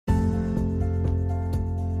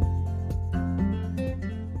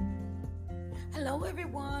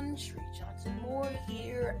everyone, Sri Johnson Moore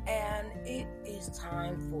here, and it is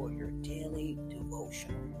time for your daily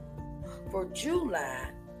devotional for July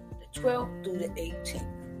the 12th through the 18th,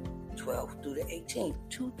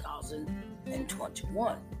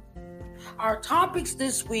 2021. Our topics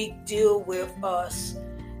this week deal with us,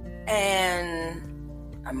 and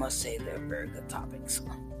I must say they're very good topics.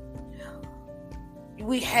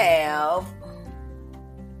 We have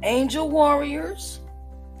angel warriors,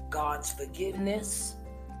 God's forgiveness,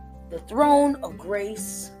 the throne of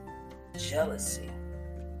grace, jealousy,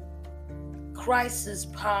 Christ's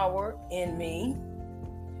power in me,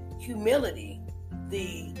 humility,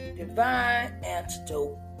 the divine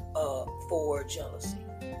antidote for jealousy,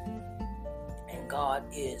 and God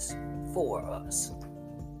is for us.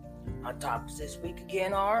 Our topics this week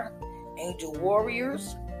again are angel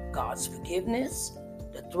warriors, God's forgiveness,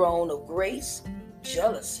 the throne of grace,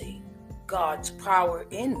 jealousy, God's power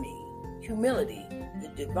in me, humility, the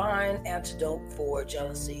divine antidote for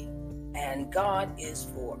jealousy, and God is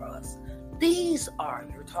for us. These are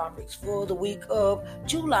your topics for the week of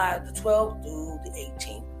July the 12th through the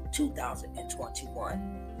 18th,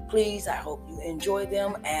 2021. Please, I hope you enjoy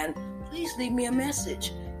them, and please leave me a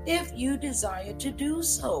message if you desire to do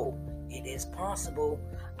so. It is possible.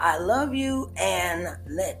 I love you, and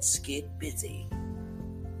let's get busy.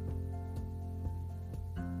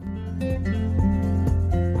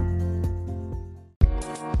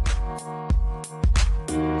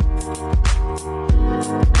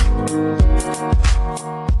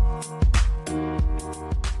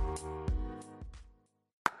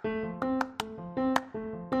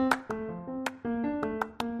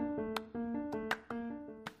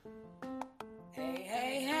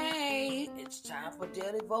 Hey, it's time for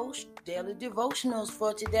daily devotionals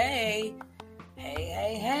for today.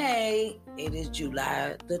 Hey, it is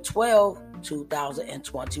July the 12th,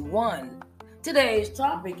 2021. Today's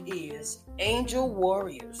topic is angel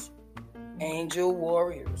warriors. Angel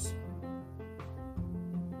warriors.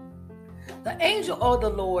 The angel of the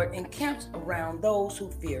Lord encamps around those who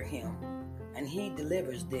fear him, and he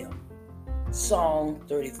delivers them. Psalm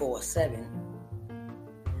 34:7.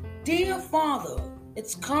 Dear Father,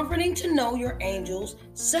 it's comforting to know your angels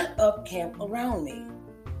set up camp around me.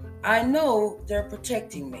 I know they're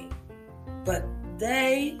protecting me, but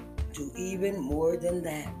they do even more than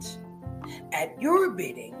that. At your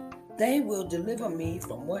bidding, they will deliver me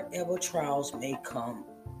from whatever trials may come.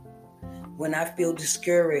 When I feel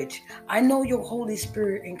discouraged, I know your Holy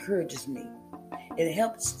Spirit encourages me. It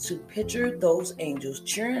helps to picture those angels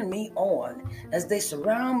cheering me on as they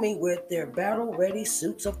surround me with their battle-ready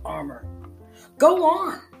suits of armor. Go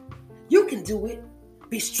on. You can do it.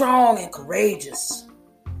 Be strong and courageous.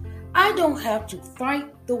 I don't have to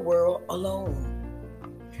fight the world alone.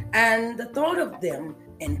 And the thought of them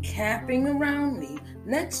encamping around me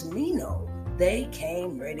lets me know they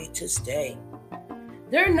came ready to stay.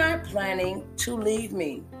 They're not planning to leave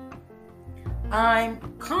me. I'm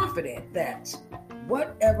confident that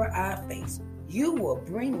whatever I face, you will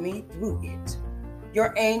bring me through it.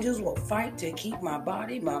 Your angels will fight to keep my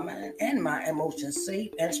body, my mind, and my emotions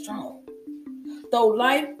safe and strong. Though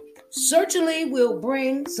life certainly will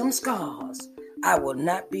bring some scars, I will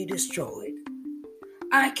not be destroyed.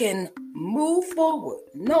 I can move forward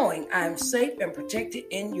knowing I'm safe and protected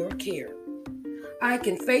in your care. I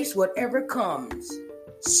can face whatever comes,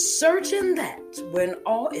 certain that when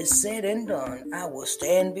all is said and done, I will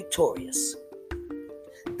stand victorious.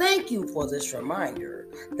 Thank you for this reminder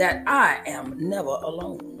that I am never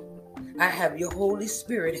alone. I have your Holy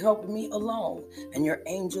Spirit helping me along and your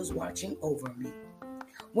angels watching over me.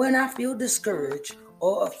 When I feel discouraged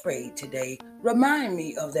or afraid today, remind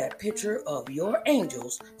me of that picture of your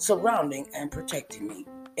angels surrounding and protecting me.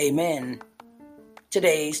 Amen.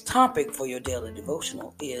 Today's topic for your daily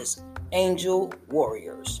devotional is angel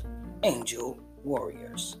warriors. Angel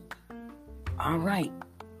warriors. All right.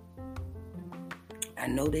 I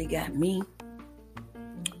know they got me,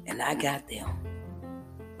 and I got them.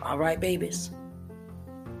 All right, babies.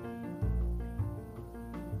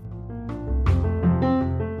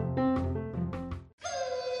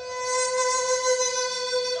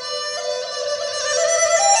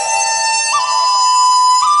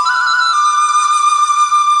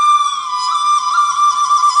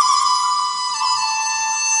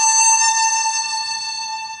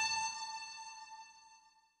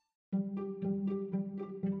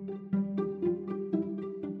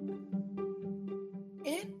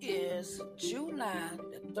 It is July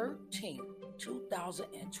the 13th,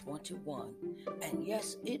 2021, and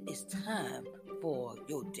yes, it is time for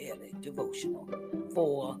your daily devotional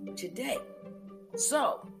for today.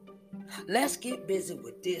 So, let's get busy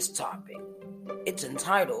with this topic. It's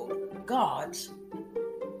entitled God's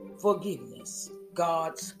Forgiveness.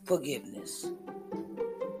 God's Forgiveness.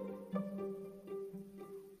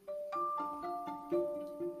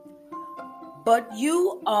 But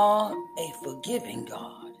you are a forgiving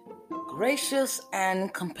God, gracious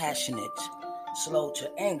and compassionate, slow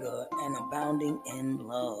to anger and abounding in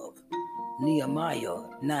love. Nehemiah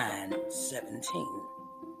 9:17.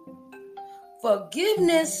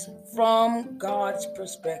 Forgiveness from God's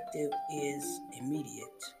perspective is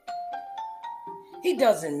immediate. He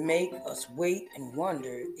doesn't make us wait and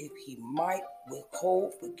wonder if he might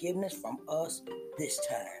withhold forgiveness from us this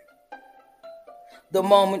time. The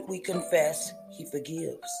moment we confess, he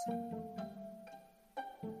forgives.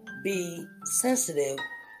 Be sensitive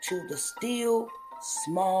to the still,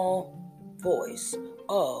 small voice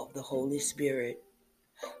of the Holy Spirit.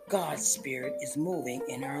 God's Spirit is moving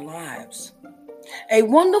in our lives. A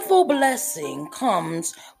wonderful blessing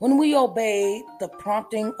comes when we obey the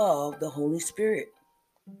prompting of the Holy Spirit.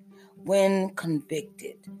 When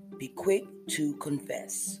convicted, be quick to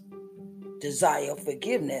confess. Desire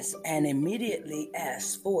forgiveness and immediately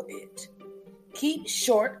ask for it. Keep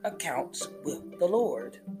short accounts with the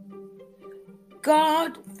Lord.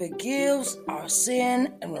 God forgives our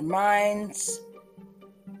sin and remembers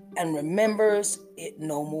it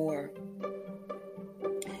no more.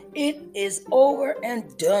 It is over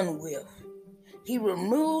and done with. He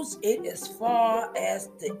removes it as far as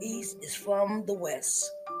the east is from the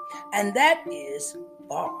west, and that is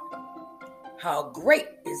far. How great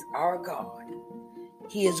is our God!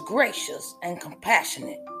 He is gracious and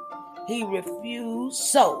compassionate. He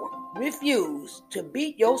refused to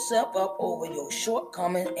beat yourself up over your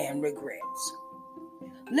shortcomings and regrets.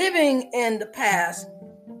 Living in the past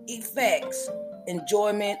affects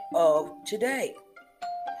enjoyment of today.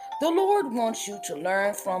 The Lord wants you to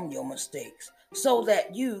learn from your mistakes so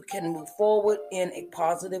that you can move forward in a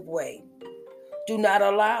positive way. Do not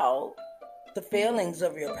allow the failings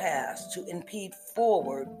of your past to impede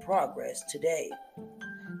forward progress today.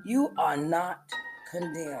 You are not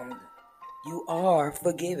condemned. You are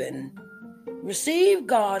forgiven. Receive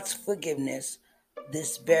God's forgiveness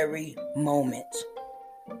this very moment.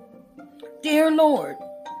 Dear Lord,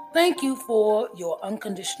 thank you for your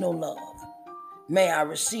unconditional love. May I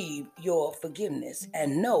receive your forgiveness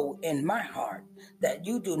and know in my heart that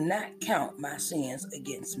you do not count my sins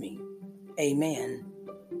against me. Amen.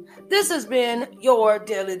 This has been your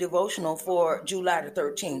daily devotional for July the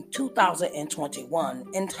 13th, 2021,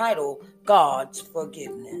 entitled God's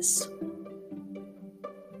Forgiveness.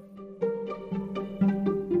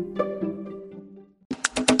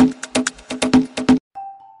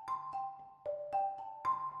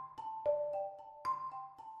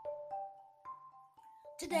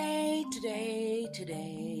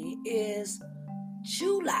 Today is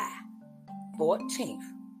July 14th,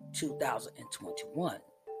 2021.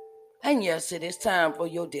 And yes, it is time for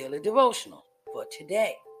your daily devotional for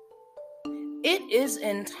today. It is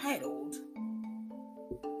entitled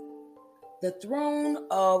The Throne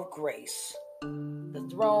of Grace. The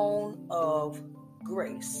Throne of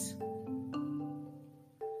Grace.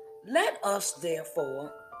 Let us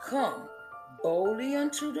therefore come boldly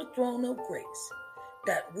unto the throne of grace,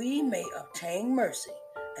 that we may obtain mercy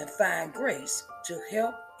and find grace to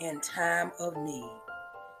help in time of need.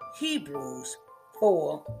 Hebrews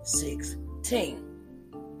 4:16.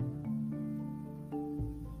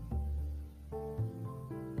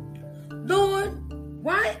 Lord,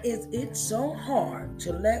 why is it so hard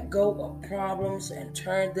to let go of problems and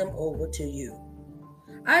turn them over to you?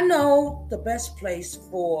 I know the best place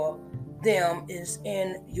for them is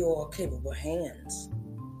in your capable hands.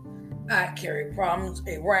 I carry problems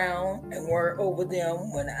around and worry over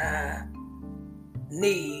them when I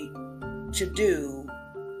need to do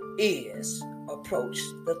is approach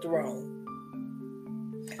the throne.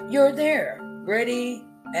 You're there, ready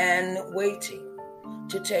and waiting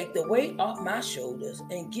to take the weight off my shoulders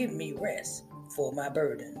and give me rest for my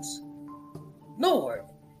burdens. Lord,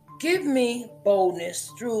 give me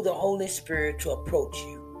boldness through the Holy Spirit to approach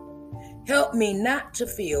you. Help me not to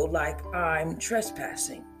feel like I'm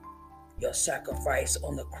trespassing. Your sacrifice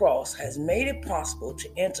on the cross has made it possible to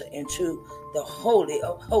enter into the Holy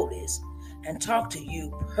of Holies and talk to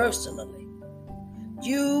you personally.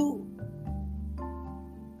 You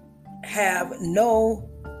have no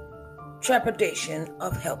trepidation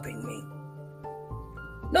of helping me.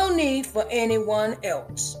 No need for anyone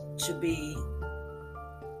else to be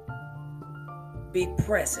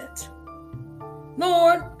present.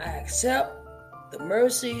 Lord, I accept the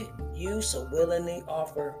mercy you so willingly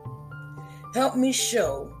offer. Help me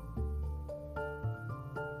show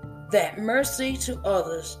that mercy to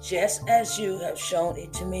others just as you have shown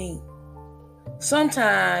it to me.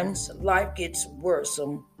 Sometimes life gets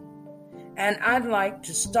worrisome, and I'd like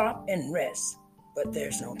to stop and rest, but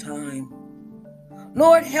there's no time.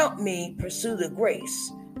 Lord, help me pursue the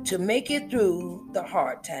grace to make it through the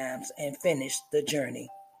hard times and finish the journey.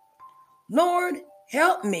 Lord,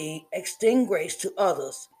 help me extend grace to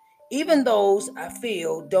others, even those I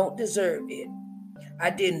feel don't deserve it. I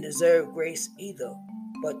didn't deserve grace either,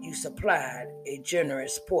 but you supplied a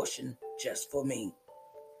generous portion just for me.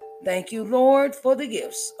 Thank you, Lord, for the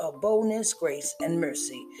gifts of boldness, grace, and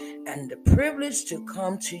mercy, and the privilege to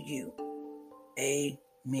come to you.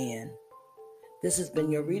 Amen. This has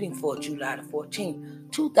been your reading for July the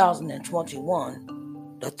 14th,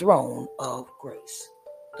 2021, The Throne of Grace.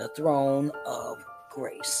 The Throne of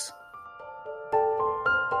Grace.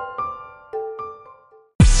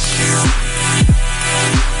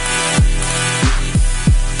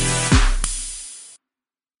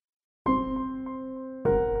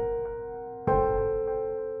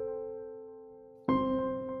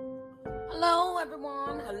 Hello,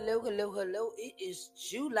 everyone. Hello. It is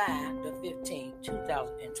July the 15th,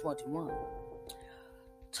 2021.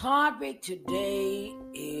 Topic today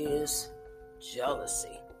is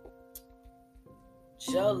jealousy.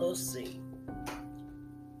 Jealousy.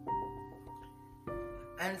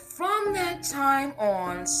 And from that time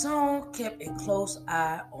on, Saul kept a close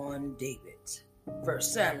eye on David. 1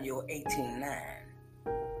 Samuel 18:9.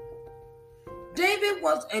 David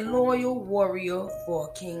was a loyal warrior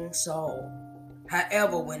for King Saul.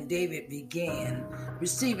 However, when David began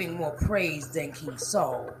receiving more praise than King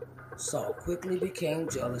Saul, Saul quickly became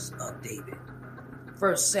jealous of David.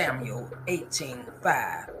 1 Samuel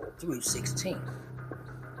 18:5-16.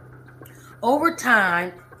 Over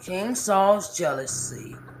time, King Saul's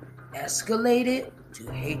jealousy escalated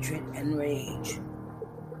to hatred and rage.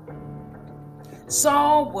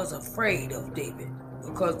 Saul was afraid of David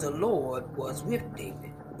because the Lord was with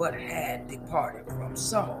David, but had departed from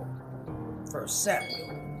Saul. 1 Samuel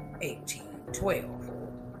 18:12.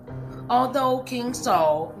 Although King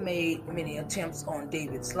Saul made many attempts on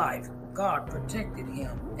David's life, God protected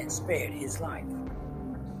him and spared his life.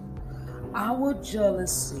 Our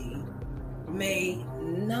jealousy may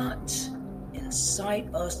not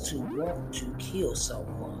incite us to want to kill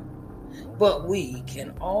someone, but we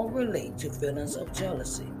can all relate to feelings of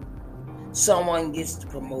jealousy. Someone gets the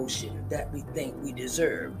promotion that we think we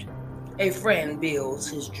deserved. A friend builds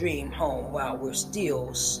his dream home while we're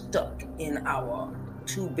still stuck in our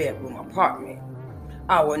 2-bedroom apartment.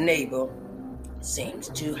 Our neighbor seems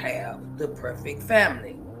to have the perfect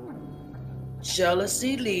family.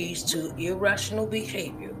 Jealousy leads to irrational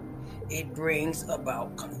behavior. It brings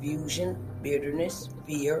about confusion, bitterness,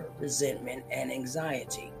 fear, resentment, and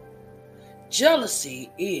anxiety.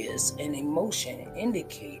 Jealousy is an emotion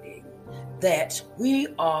indicating that we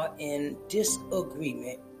are in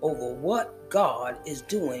disagreement over what God is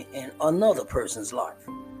doing in another person's life.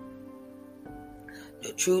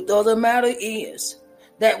 The truth of the matter is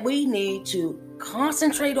that we need to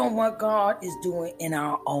concentrate on what God is doing in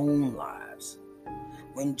our own lives.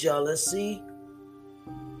 When jealousy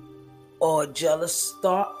or jealous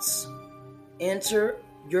thoughts enter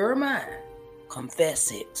your mind, confess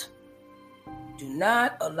it. Do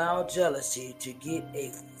not allow jealousy to get a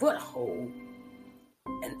foothold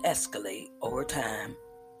and escalate over time.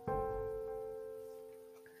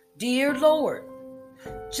 Dear Lord,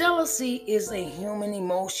 jealousy is a human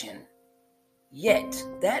emotion, yet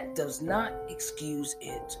that does not excuse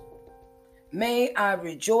it. May I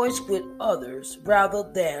rejoice with others rather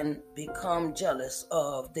than become jealous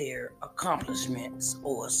of their accomplishments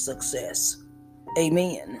or success.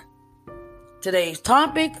 Amen. Today's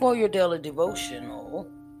topic for your daily devotional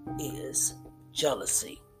is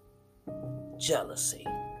jealousy. Jealousy.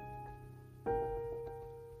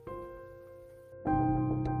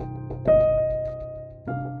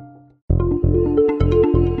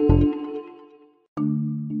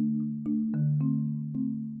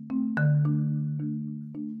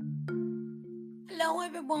 Hello,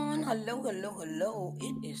 everyone. Hello.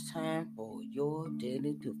 It is time for your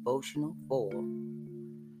daily devotional for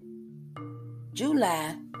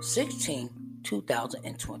July 16,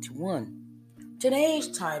 2021. Today's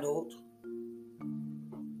titled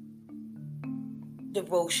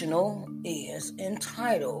devotional is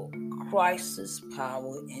entitled Christ's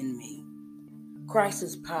Power in Me.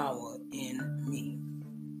 Christ's Power in Me.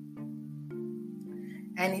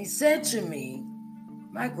 And he said to me,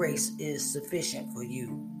 my grace is sufficient for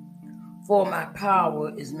you, for my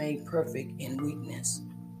power is made perfect in weakness.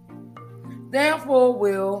 Therefore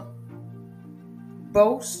will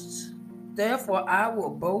boast Therefore, I will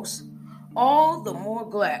boast all the more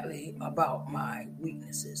gladly about my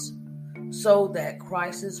weaknesses, so that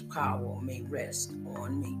Christ's power may rest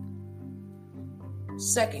on me.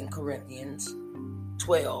 2 Corinthians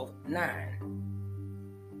 12:9.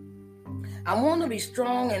 I want to be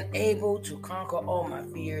strong and able to conquer all my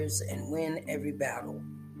fears and win every battle.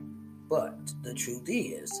 But the truth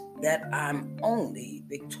is that I'm only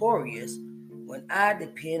victorious when I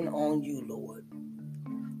depend on you, Lord.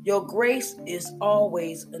 Your grace is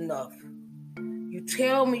always enough. You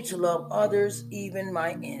tell me to love others, even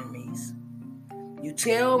my enemies. You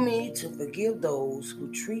tell me to forgive those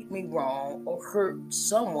who treat me wrong or hurt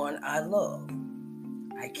someone I love.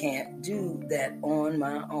 I can't do that on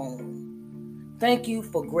my own. Thank you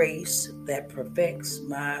for grace that perfects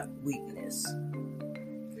my weakness.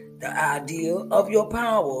 The idea of your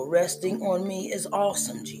power resting on me is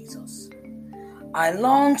awesome, Jesus. I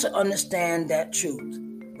long to understand that truth,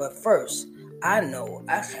 but first, I know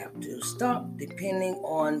I have to stop depending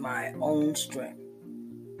on my own strength.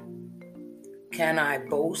 Can I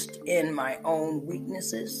boast in my own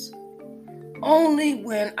weaknesses? Only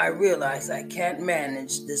when I realize I can't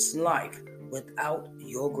manage this life without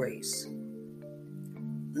your grace.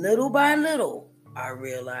 Little by little, I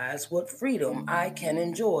realize what freedom I can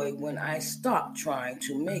enjoy when I stop trying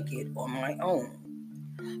to make it on my own.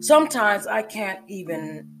 Sometimes I can't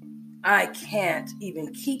even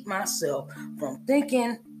keep myself from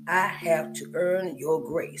thinking I have to earn your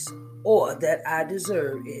grace or that I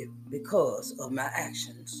deserve it because of my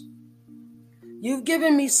actions. You've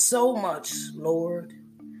given me so much, Lord,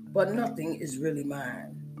 but nothing is really mine.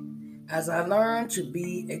 As I learn to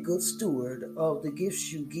be a good steward of the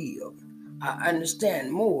gifts you give, I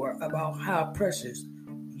understand more about how precious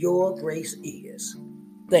your grace is.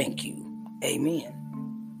 Thank you. Amen.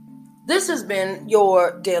 This has been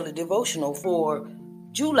your daily devotional for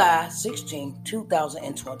July 16,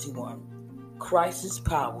 2021. Christ's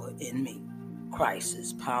power in me.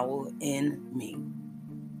 Christ's power in me.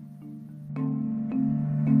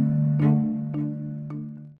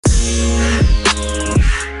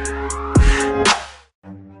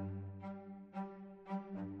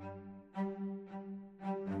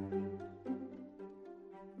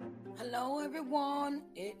 Hello everyone,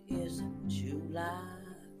 it is July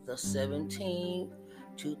the 17th,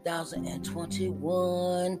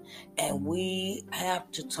 2021, and we have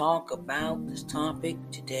to talk about this topic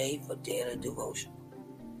today for Daily Devotion.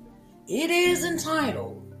 It is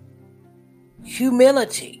entitled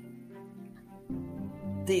Humility,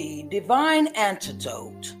 the Divine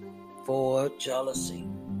Antidote for Jealousy.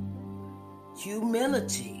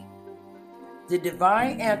 Humility, the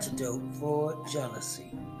Divine Antidote for Jealousy.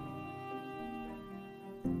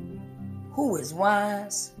 Who is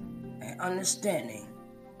wise and understanding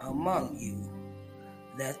among you?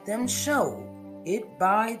 Let them show it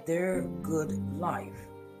by their good life,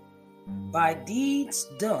 by deeds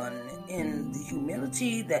done in the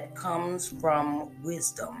humility that comes from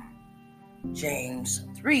wisdom. James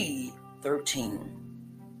 3:13.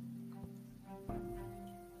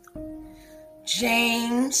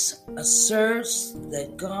 James asserts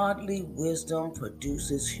that godly wisdom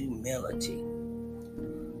produces humility.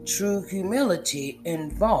 True humility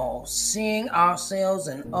involves seeing ourselves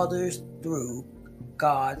and others through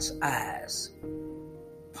God's eyes.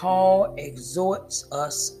 Paul exhorts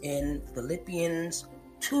us in Philippians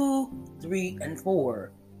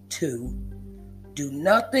 2:3-4 to do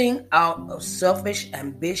nothing out of selfish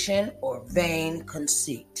ambition or vain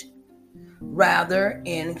conceit. Rather,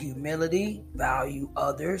 in humility, value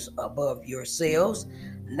others above yourselves,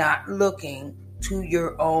 not looking to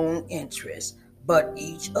your own interests, but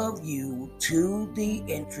each of you to the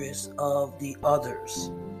interests of the others.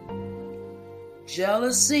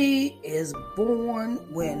 Jealousy is born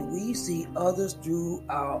when we see others through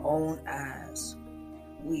our own eyes.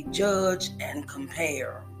 We judge and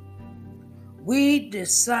compare. We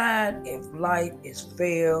decide if life is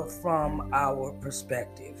fair from our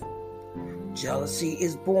perspective. Jealousy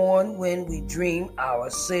is born when we dream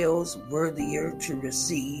ourselves worthier to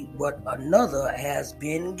receive what another has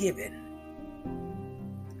been given.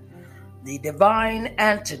 The divine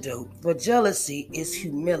antidote for jealousy is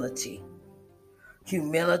humility.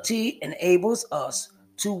 Humility enables us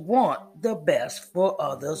to want the best for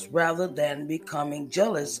others rather than becoming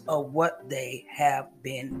jealous of what they have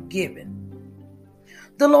been given.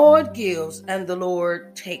 The Lord gives and the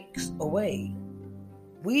Lord takes away.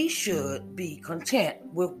 We should be content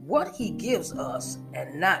with what He gives us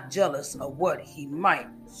and not jealous of what He might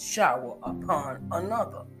shower upon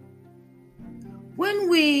another. When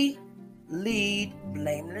we lead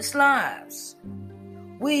blameless lives,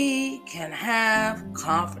 we can have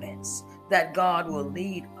confidence that God will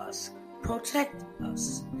lead us, protect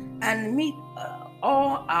us, and meet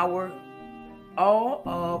all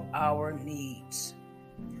of our needs.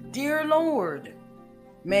 Dear Lord,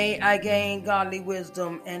 may I gain godly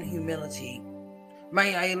wisdom and humility.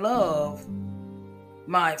 May I love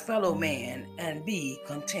my fellow man and be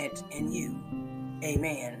content in you.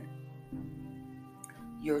 Amen.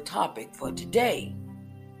 Your topic for today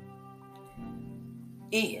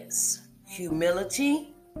is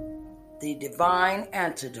humility, the divine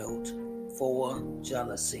antidote for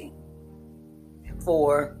jealousy.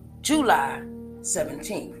 For July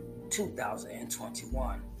 17th,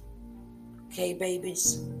 2021. Okay,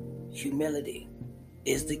 babies, humility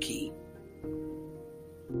is the key.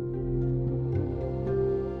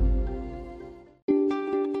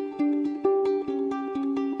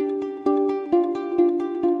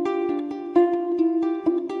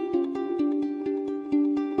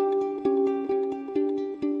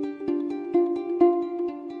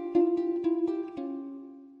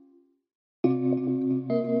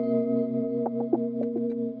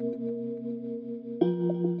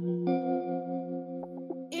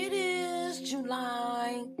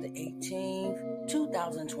 July the 18th,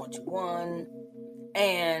 2021,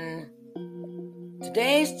 and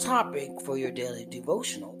today's topic for your daily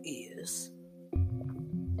devotional is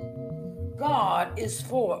God is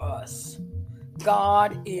for us.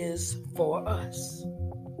 God is for us.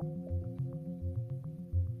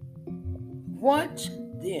 What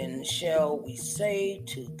then shall we say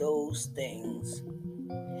to those things?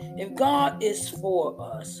 If God is for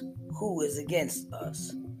us, who is against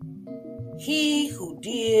us? He who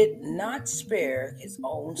did not spare his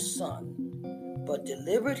own son, but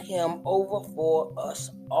delivered him over for us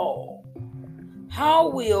all, how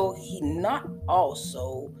will he not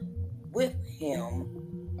also with him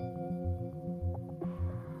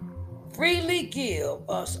freely give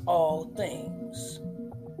us all things?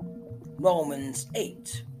 Romans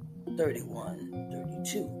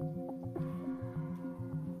 8:31-32.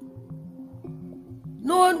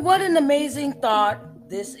 Lord, what an amazing thought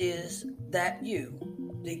this is, that you,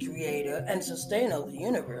 the creator and sustainer of the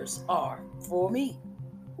universe, are for me.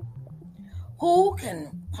 Who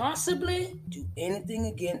can possibly do anything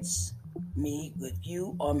against me with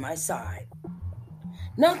you on my side?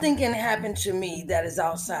 Nothing can happen to me that is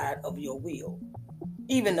outside of your will.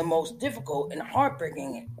 Even the most difficult and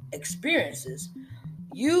heartbreaking experiences,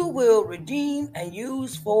 you will redeem and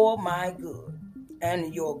use for my good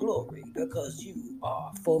and your glory, because you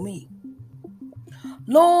are for me.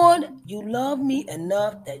 Lord, you love me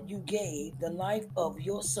enough that you gave the life of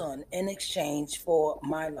your son in exchange for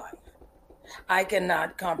my life. I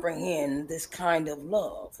cannot comprehend this kind of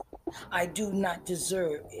love. I do not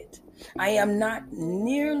deserve it. I am not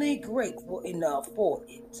nearly grateful enough for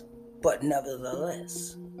it, but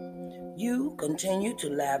nevertheless, you continue to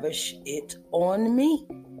lavish it on me.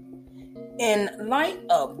 In light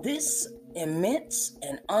of this immense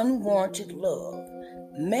and unwarranted love,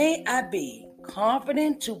 may I be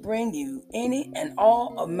confident to bring you any and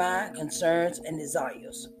all of my concerns and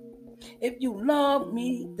desires. If you love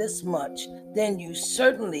me this much, then you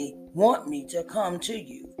certainly want me to come to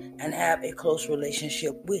you and have a close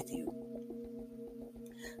relationship with you.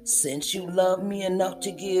 Since you love me enough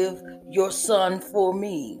to give your son for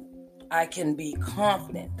me, I can be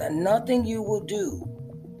confident that nothing you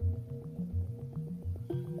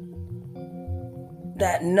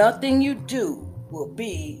do will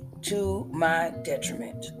be to my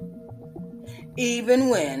detriment. Even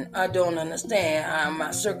when I don't understand how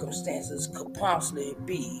my circumstances could possibly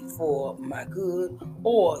be for my good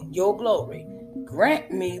or your glory,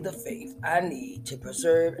 grant me the faith I need to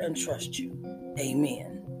preserve and trust you.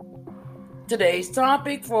 Amen. Today's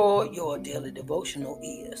topic for your daily devotional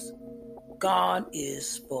is God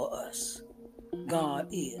is for us. God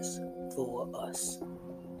is for us.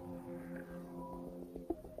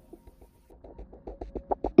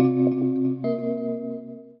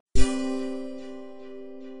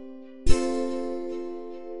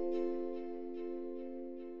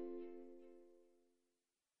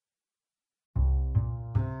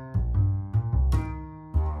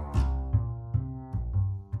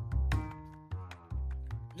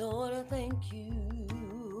 Lord, I thank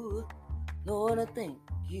you. Lord, I thank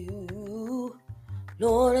you.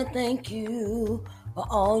 Lord, I thank you for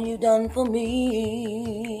all you've done for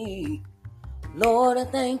me. Lord, I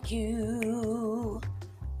thank you.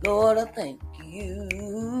 Lord, I thank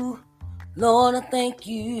you. Lord, I thank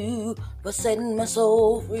you for setting my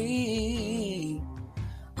soul free.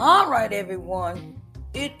 All right, everyone.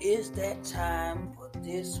 It is that time for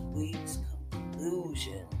this week's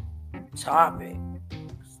conclusion topic.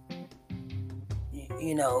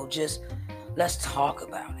 Just let's talk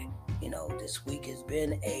about it. This week has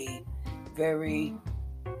been a very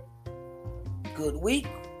good week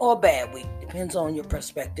or bad week. Depends on your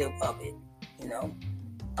perspective of it,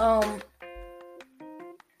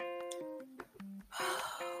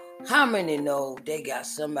 How many know they got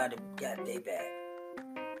somebody got their back?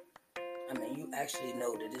 You actually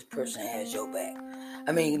know that this person has your back.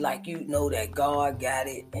 That God got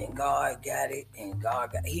it, and God got it, and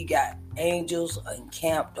He got angels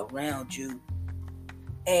encamped around you,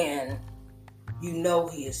 and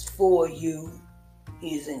He is for you.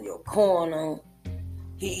 He is in your corner.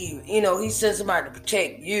 He sent somebody to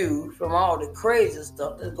protect you from all the crazy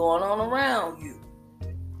stuff that's going on around you.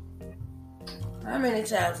 How many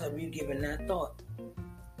times have you given that thought?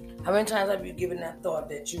 How many times have you given that thought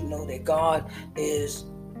that you know that God is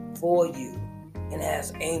for you and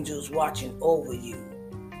has angels watching over you?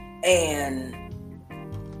 And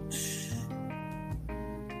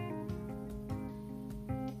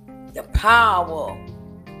the power,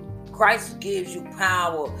 Christ gives you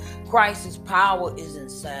power. Christ's power is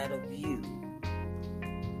inside of you.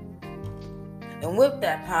 And with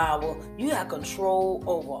that power, you have control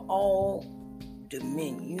over all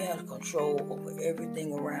dominion. You have control over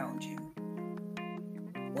everything around you.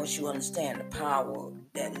 Once you understand the power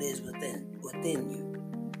that lives within you.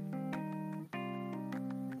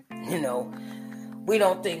 We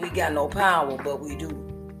don't think we got no power, but we do.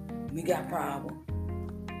 We got power.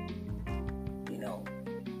 We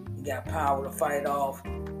got power to fight off.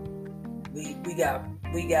 We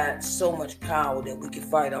got so much power that we can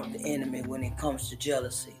fight off the enemy when it comes to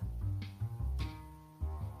jealousy.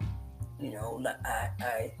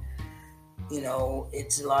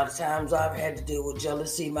 It's a lot of times I've had to deal with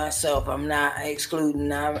jealousy myself. I ain't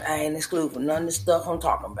excluding from none of the stuff I'm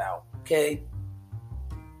talking about, okay?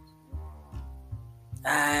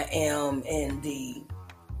 I am in the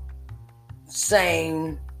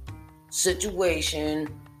same situation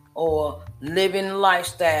or living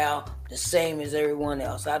lifestyle the same as everyone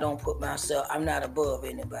else. I'm not above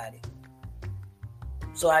anybody.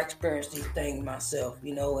 So I experience these things myself,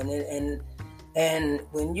 and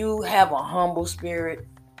when you have a humble spirit,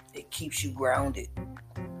 it keeps you grounded.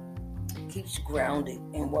 It keeps you grounded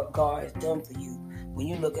in what God has done for you. When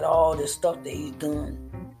you look at all the stuff that He's done,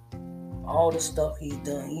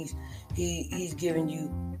 He's given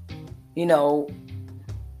you,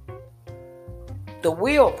 the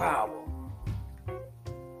willpower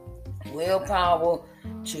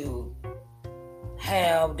to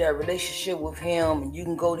have that relationship with Him, and you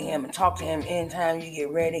can go to Him and talk to Him anytime you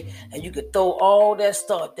get ready, and you can throw all that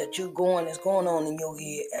stuff that's going on in your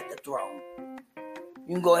head at the throne.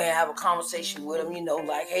 You can go ahead and have a conversation with Him,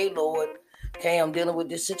 like, hey Lord, okay, I'm dealing with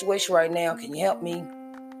this situation right now. Can you help me?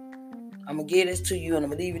 I'm gonna give this to you, and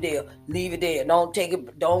I'm gonna leave it there. Leave it there. Don't take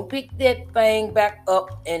it. Don't pick that thing back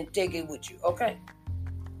up and take it with you. Okay,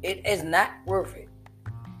 it is not worth it.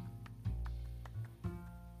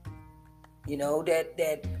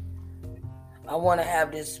 That I want to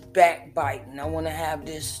have this backbiting. I want to have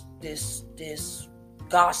this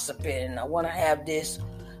gossiping. I want to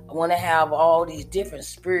have all these different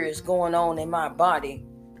spirits going on in my body,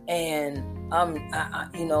 and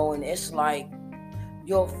and it's like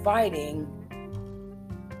you're fighting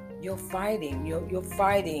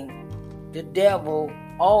the devil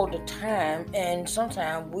all the time, and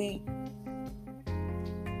sometimes we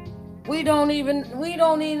don't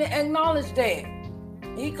even acknowledge that.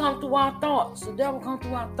 He comes through our thoughts. The devil comes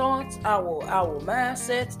through our thoughts, our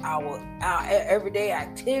mindsets, our everyday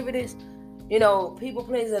activities. People,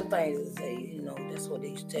 places, and things. Say, that's what they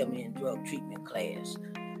used to tell me in drug treatment class.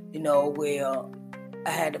 Where I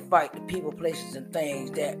had to fight the people, places, and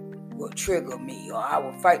things that will trigger me, or I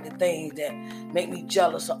will fight the things that make me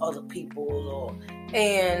jealous of other people,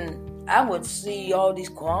 and I would see all these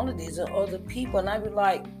qualities in other people, and I'd be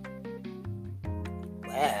like,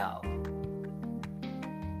 wow.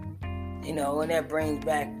 And that brings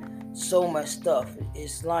back so much stuff.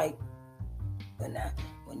 It's like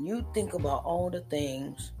when you think about all the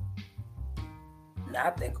things, and I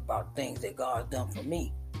think about things that God's done for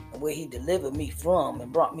me, and where He delivered me from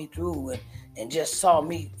and brought me through, and just saw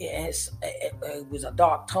me. It was a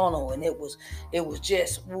dark tunnel, and it was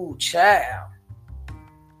just, ooh, child.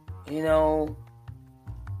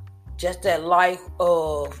 Just that life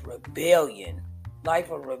of rebellion,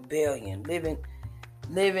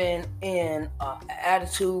 living in an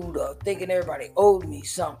attitude of thinking everybody owed me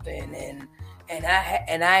something, and I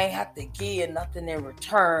ain't have to give nothing in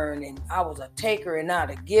return, and I was a taker and not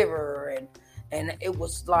a giver, and it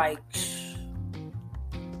was like,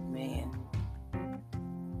 man.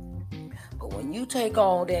 But when When you take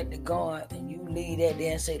all that to God and you leave that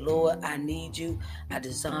there and say, Lord, I need you. I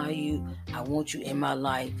desire you. I want you in my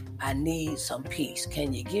life. I need some peace.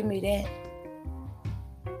 Can you give me that?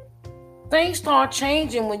 Things start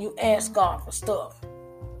changing when you ask God for stuff.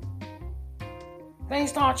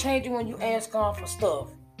 Things start changing when you ask God for stuff.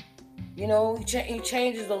 You know, he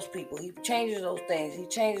changes those people. He changes those things. He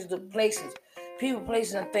changes the places, people,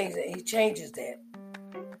 places, and things. That he changes that.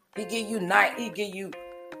 He give you night. He give you,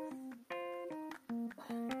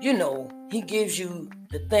 he gives you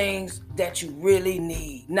the things that you really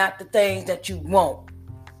need, not the things that you want.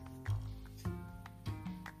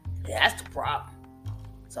 Yeah, that's the problem.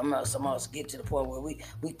 Some of us get to the point where we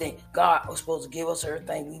think God was supposed to give us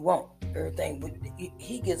everything we want.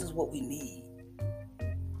 He gives us what we need.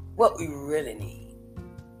 What we really need.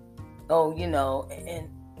 Oh, and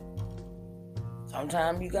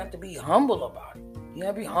sometimes you got to be humble about it. You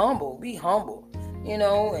gotta be humble, and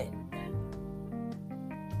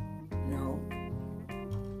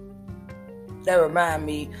that remind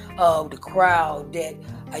me of the crowd that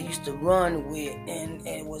I used to run with, and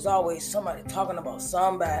it was always somebody talking about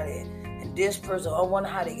somebody, and this person, I wonder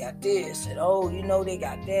how they got this, and they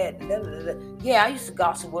got that, and da, da, da. Yeah, I used to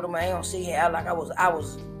gossip with them. I don't see here like I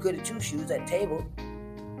was good at two shoes at the table,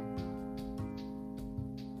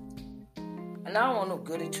 and I don't want no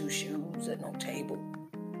good at two shoes at no table.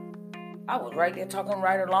 I was right there talking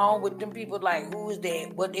right along with them people, like who is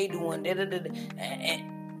that, what they doing, da, da, da, da.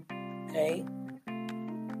 Okay.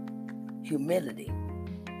 Humility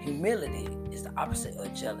is the opposite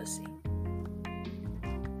of jealousy.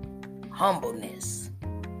 Humbleness.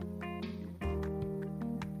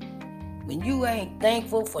 When you ain't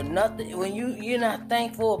thankful for nothing, when you're not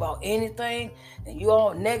thankful about anything, and you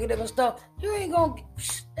all negative and stuff, you're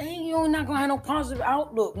not gonna have no positive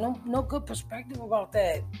outlook, no good perspective about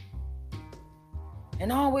that.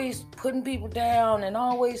 And always putting people down, and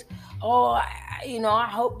always, I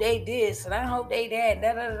hope they this, and I hope they that.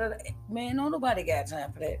 Da, da, da, da. Man, nobody got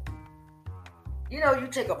time for that. You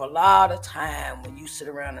take up a lot of time when you sit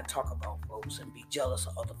around and talk about folks and be jealous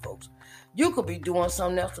of other folks. You could be doing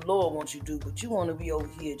something else the Lord wants you to do, but you want to be over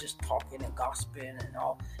here just talking and gossiping and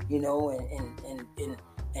all,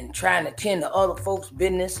 and trying to tend to other folks'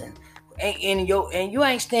 business, and you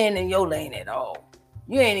ain't staying in your lane at all.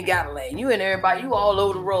 You ain't got a lane. You and everybody, you all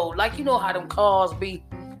over the road. Like how them cars be,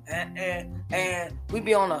 and we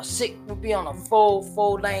be on a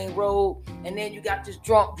 4 lane road, and then you got this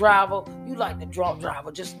drunk driver. You like the drunk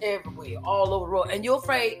driver just everywhere, all over the road, and you're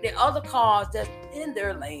afraid that other cars that's in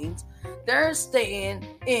their lanes, they're staying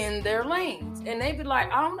in their lanes, and they be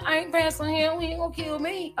like, I ain't passing him. He ain't gonna kill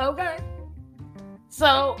me. Okay,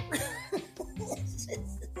 so it's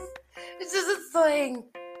just a thing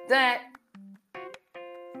that.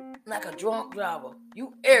 Like a drunk driver,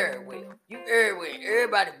 you everywhere.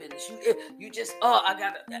 Everybody business. You just I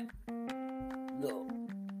gotta look.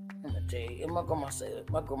 I'm gonna tell you. My grandma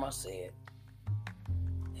said,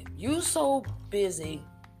 if you so busy,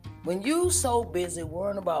 when you so busy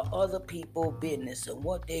worrying about other people's business and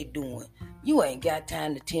what they doing, you ain't got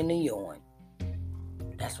time to tend to yourn.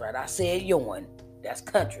 That's right. I said yourn. That's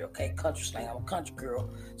country, okay? Country slang. I'm a country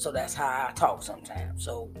girl, so that's how I talk sometimes.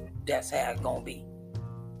 So that's how it's gonna be.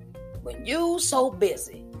 When you so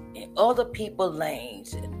busy in other people's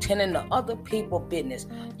lanes and tending to other people's business,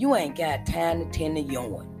 you ain't got time to tend to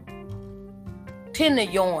yourn. Tend to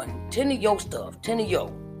yourn. Tend to your stuff. Tend to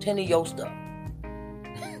your stuff.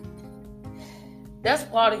 That's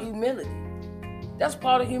part of humility.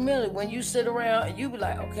 When you sit around and you be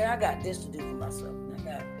like, okay, I got this to do for myself.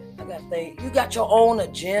 I got things. You got your own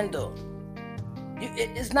agenda.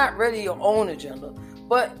 It's not really your own agenda,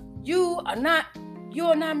 but you are not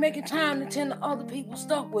making time to tend to other people's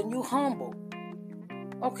stuff when you humble.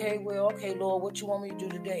 Okay, Lord, what you want me to do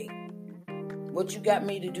today? What you got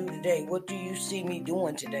me to do today? What do you see me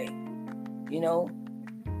doing today?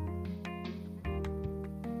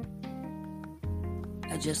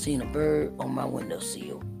 I just seen a bird on my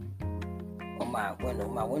windowsill. My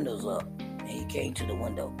window's up, and he came to the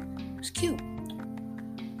window. It's cute.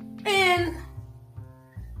 And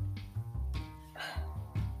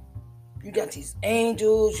you got these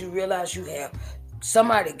angels. You realize you have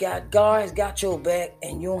somebody God has got your back,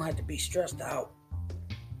 and you don't have to be stressed out.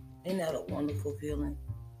 Isn't that a wonderful feeling?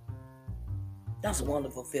 That's a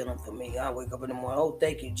wonderful feeling for me. I wake up in the morning. Oh,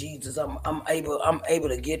 thank you, Jesus. I'm able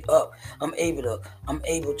to get up. I'm able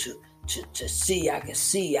to see. I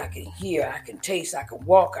can hear. I can taste. I can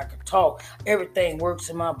walk. I can talk. Everything works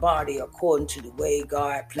in my body according to the way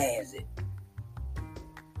God plans it.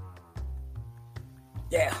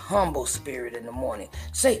 That humble spirit in the morning.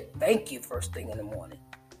 Say thank you first thing in the morning.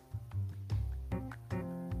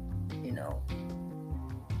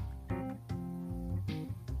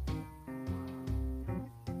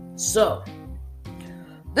 So,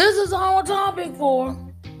 this is our topic for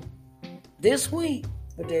this week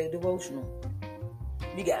for Daily Devotional.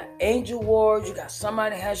 You got angel wards, you got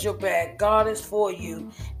somebody has your back, God is for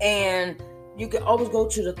you, and you can always go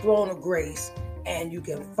to the throne of grace and you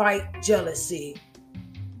can fight jealousy.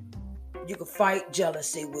 You can fight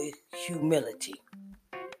jealousy with humility.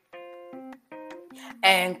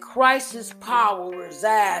 And Christ's power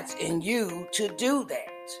resides in you to do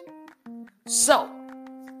that. So,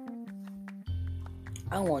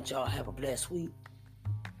 I want y'all to have a blessed week.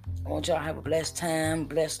 I want y'all to have a blessed time,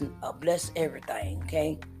 bless everything,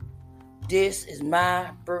 okay? This is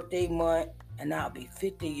my birthday month, and I'll be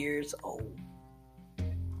 50 years old.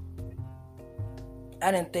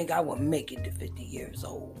 I didn't think I would make it to 50 years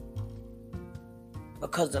old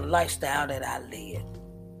because of the lifestyle that I led.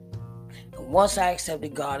 And once I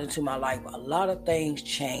accepted God into my life, a lot of things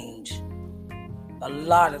changed. A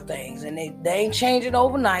lot of things. And they ain't changing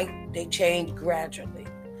overnight. They change gradually.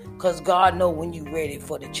 Because God knows when you're ready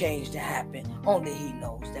for the change to happen. Only He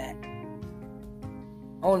knows that.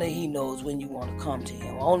 Only He knows when you want to come to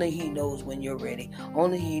Him. Only He knows when you're ready.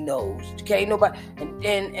 Only He knows. Okay, nobody.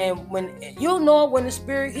 And when you'll know when the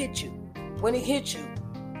Spirit hits you. When it hits you.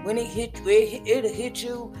 When it hit you, it'll hit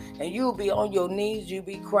you, and you'll be on your knees, you'll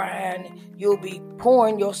be crying, you'll be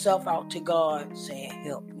pouring yourself out to God, saying,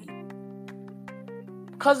 help me.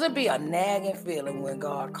 Because it'll be a nagging feeling when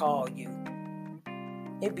God calls you.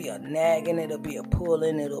 It'll be a nagging, it'll be a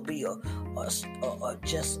pulling, it'll be a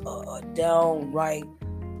downright,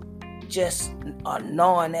 just a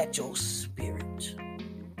gnawing at your spirit.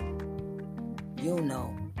 You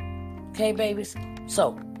know. Okay, babies?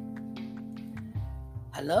 So,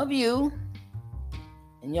 I love you,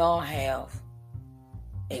 and y'all have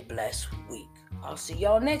a blessed week. I'll see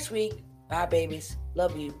y'all next week. Bye, babies.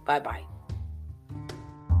 Love you. Bye-bye.